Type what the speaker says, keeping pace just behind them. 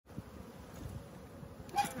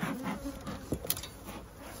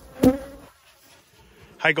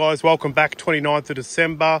Hey guys, welcome back, 29th of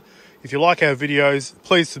December. If you like our videos,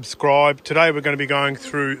 please subscribe. Today we're going to be going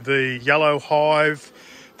through the yellow hive.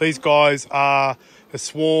 These guys are a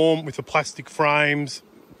swarm with the plastic frames,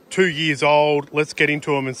 2 years old. Let's get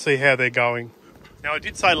into them and see how they're going. Now I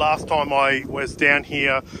did say last time I was down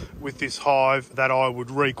here with this hive that I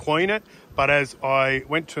would re-queen it, but as I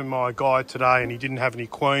went to my guy today and he didn't have any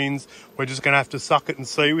queens, we're just going to have to suck it and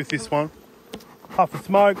see with this one. Puff of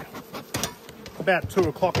smoke. About 2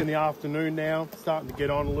 o'clock in the afternoon now, starting to get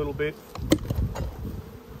on a little bit.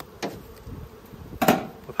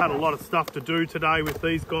 I've had a lot of stuff to do today with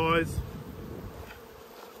these guys.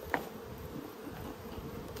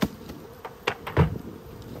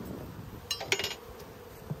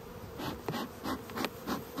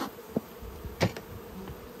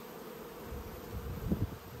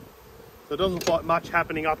 So it doesn't look like much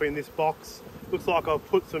happening up in this box. Looks like I've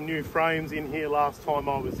put some new frames in here last time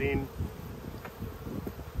I was in.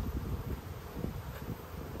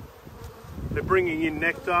 They're bringing in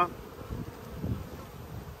nectar.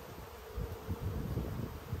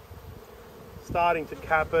 Starting to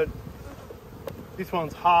cap it. This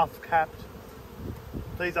one's half capped.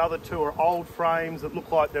 These other two are old frames that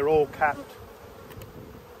look like they're all capped.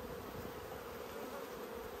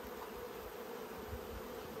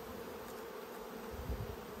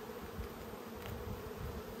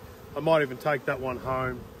 I might even take that one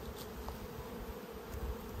home.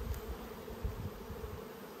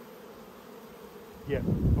 Yeah,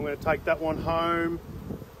 I'm going to take that one home.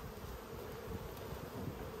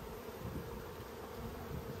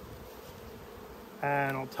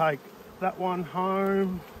 And I'll take that one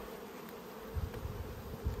home.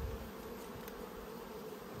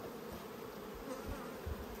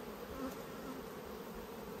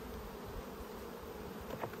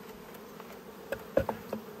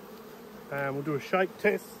 And we'll do a shake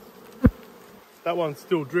test. That one's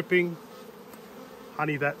still dripping.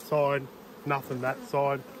 Honey that side. Nothing that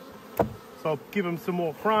side. So I'll give them some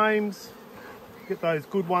more frames, get those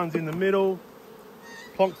good ones in the middle,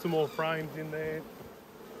 plonk some more frames in there.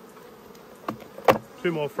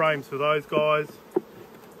 2 more frames for those guys.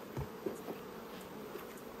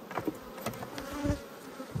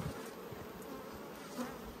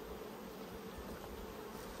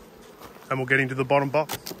 And we'll get into the bottom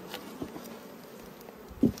box.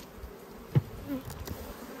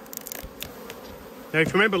 Now if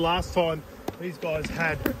you remember last time, these guys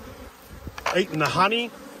had eaten the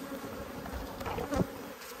honey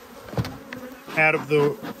out of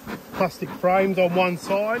the plastic frames on one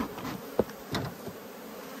side.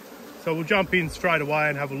 So we'll jump in straight away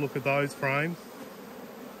and have a look at those frames.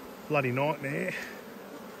 Bloody nightmare.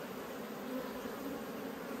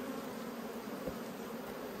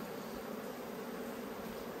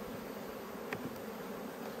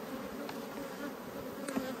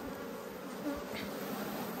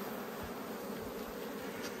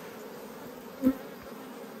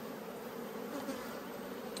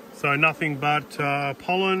 So nothing but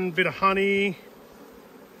pollen, bit of honey.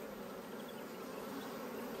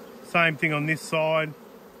 Same thing on this side.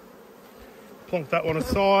 Plonk that one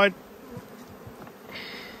aside.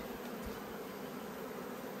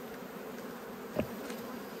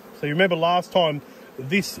 So you remember last time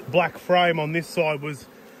this black frame on this side was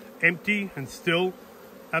empty and still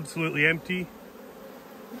absolutely empty.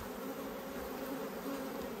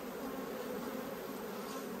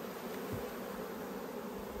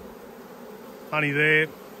 Honey there.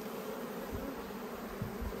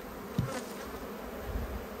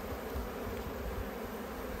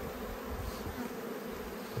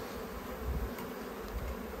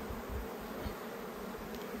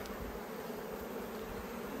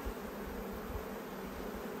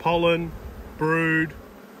 Pollen, brood.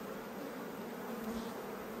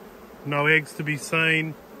 No eggs to be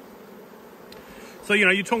seen. So, you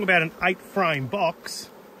know, you're talking about an 8-frame box,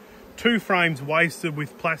 2 frames wasted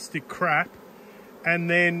with plastic crap, and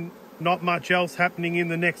then not much else happening in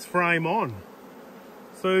the next frame on.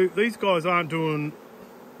 So these guys aren't doing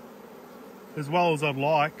as well as I'd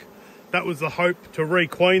like. That was the hope, to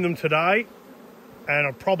re-queen them today, and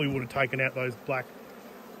I probably would have taken out those black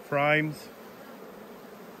frames.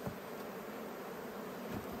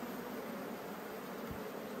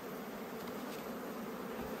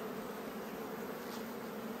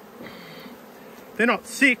 They're not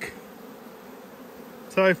sick,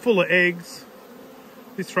 so full of eggs.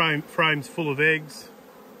 This frame's full of eggs.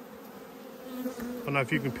 I don't know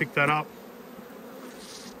if you can pick that up.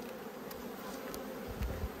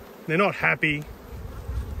 They're not happy.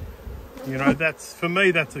 You know, that's, for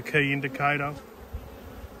me, that's a key indicator.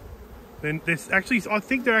 Then there's actually, I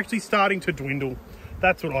think they're actually starting to dwindle.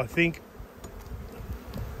 That's what I think.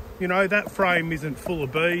 You know, that frame isn't full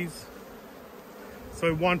of bees.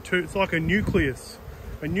 So 1, 2, it's like a nucleus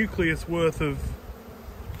worth of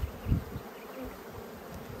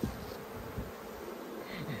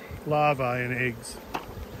larvae and eggs.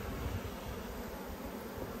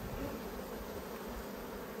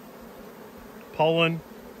 Pollen.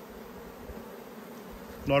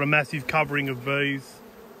 Not a massive covering of bees.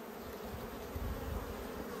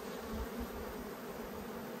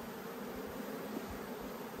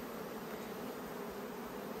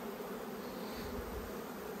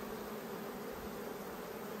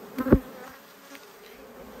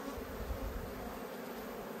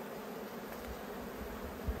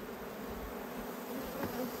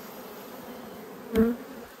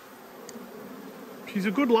 She's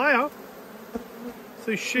a good layer.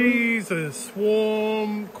 So she's a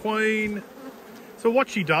swarm queen. So what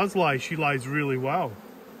she does lay, she lays really well.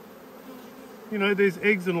 You know, there's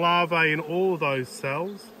eggs and larvae in all of those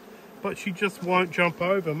cells, but she just won't jump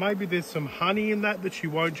over. Maybe there's some honey in that she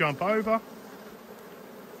won't jump over.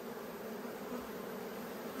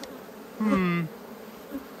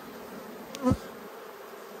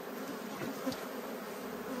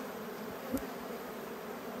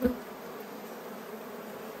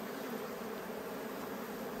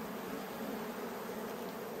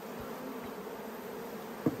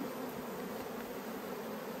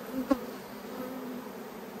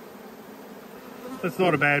 That's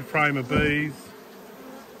not a bad frame of bees.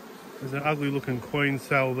 There's an ugly looking queen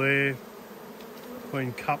cell there.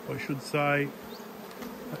 Queen cup, I should say.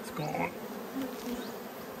 That's gone.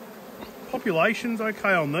 Population's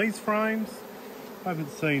okay on these frames. I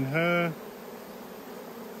haven't seen her.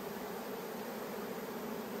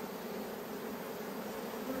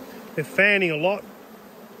 They're fanning a lot.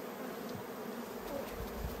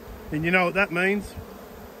 And you know what that means?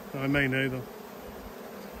 No, me neither.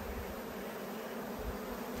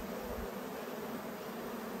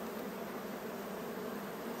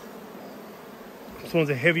 This one's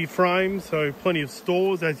a heavy frame, so plenty of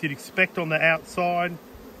stores as you'd expect on the outside.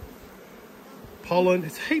 Pollen,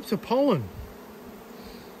 it's heaps of pollen.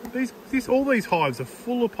 All these hives are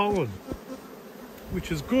full of pollen, which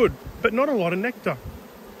is good, but not a lot of nectar.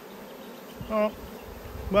 Oh,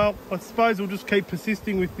 well, I suppose we'll just keep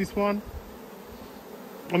persisting with this one.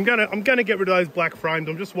 I'm gonna get rid of those black frames.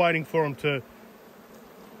 I'm just waiting for them to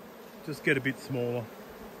just get a bit smaller.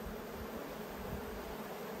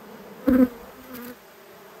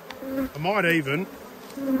 I might even,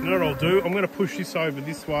 you know what I'll do? I'm going to push this over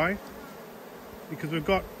this way because we've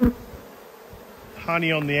got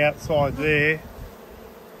honey on the outside there.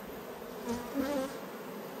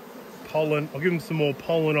 Pollen. I'll give them some more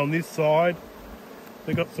pollen on this side.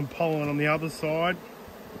 They've got some pollen on the other side.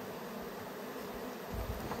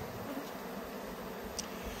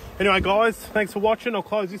 Anyway, guys, thanks for watching. I'll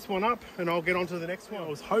close this one up and I'll get on to the next one. I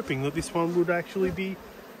was hoping that this one would actually be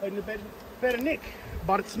in a better nick,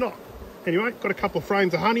 but it's not. Anyway, got a couple of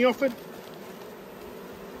frames of honey off it.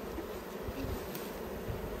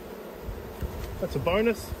 That's a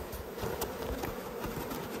bonus.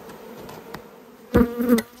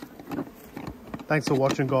 Thanks for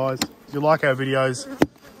watching, guys. If you like our videos,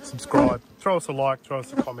 subscribe. Throw us a like, throw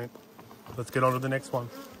us a comment. Let's get on to the next one.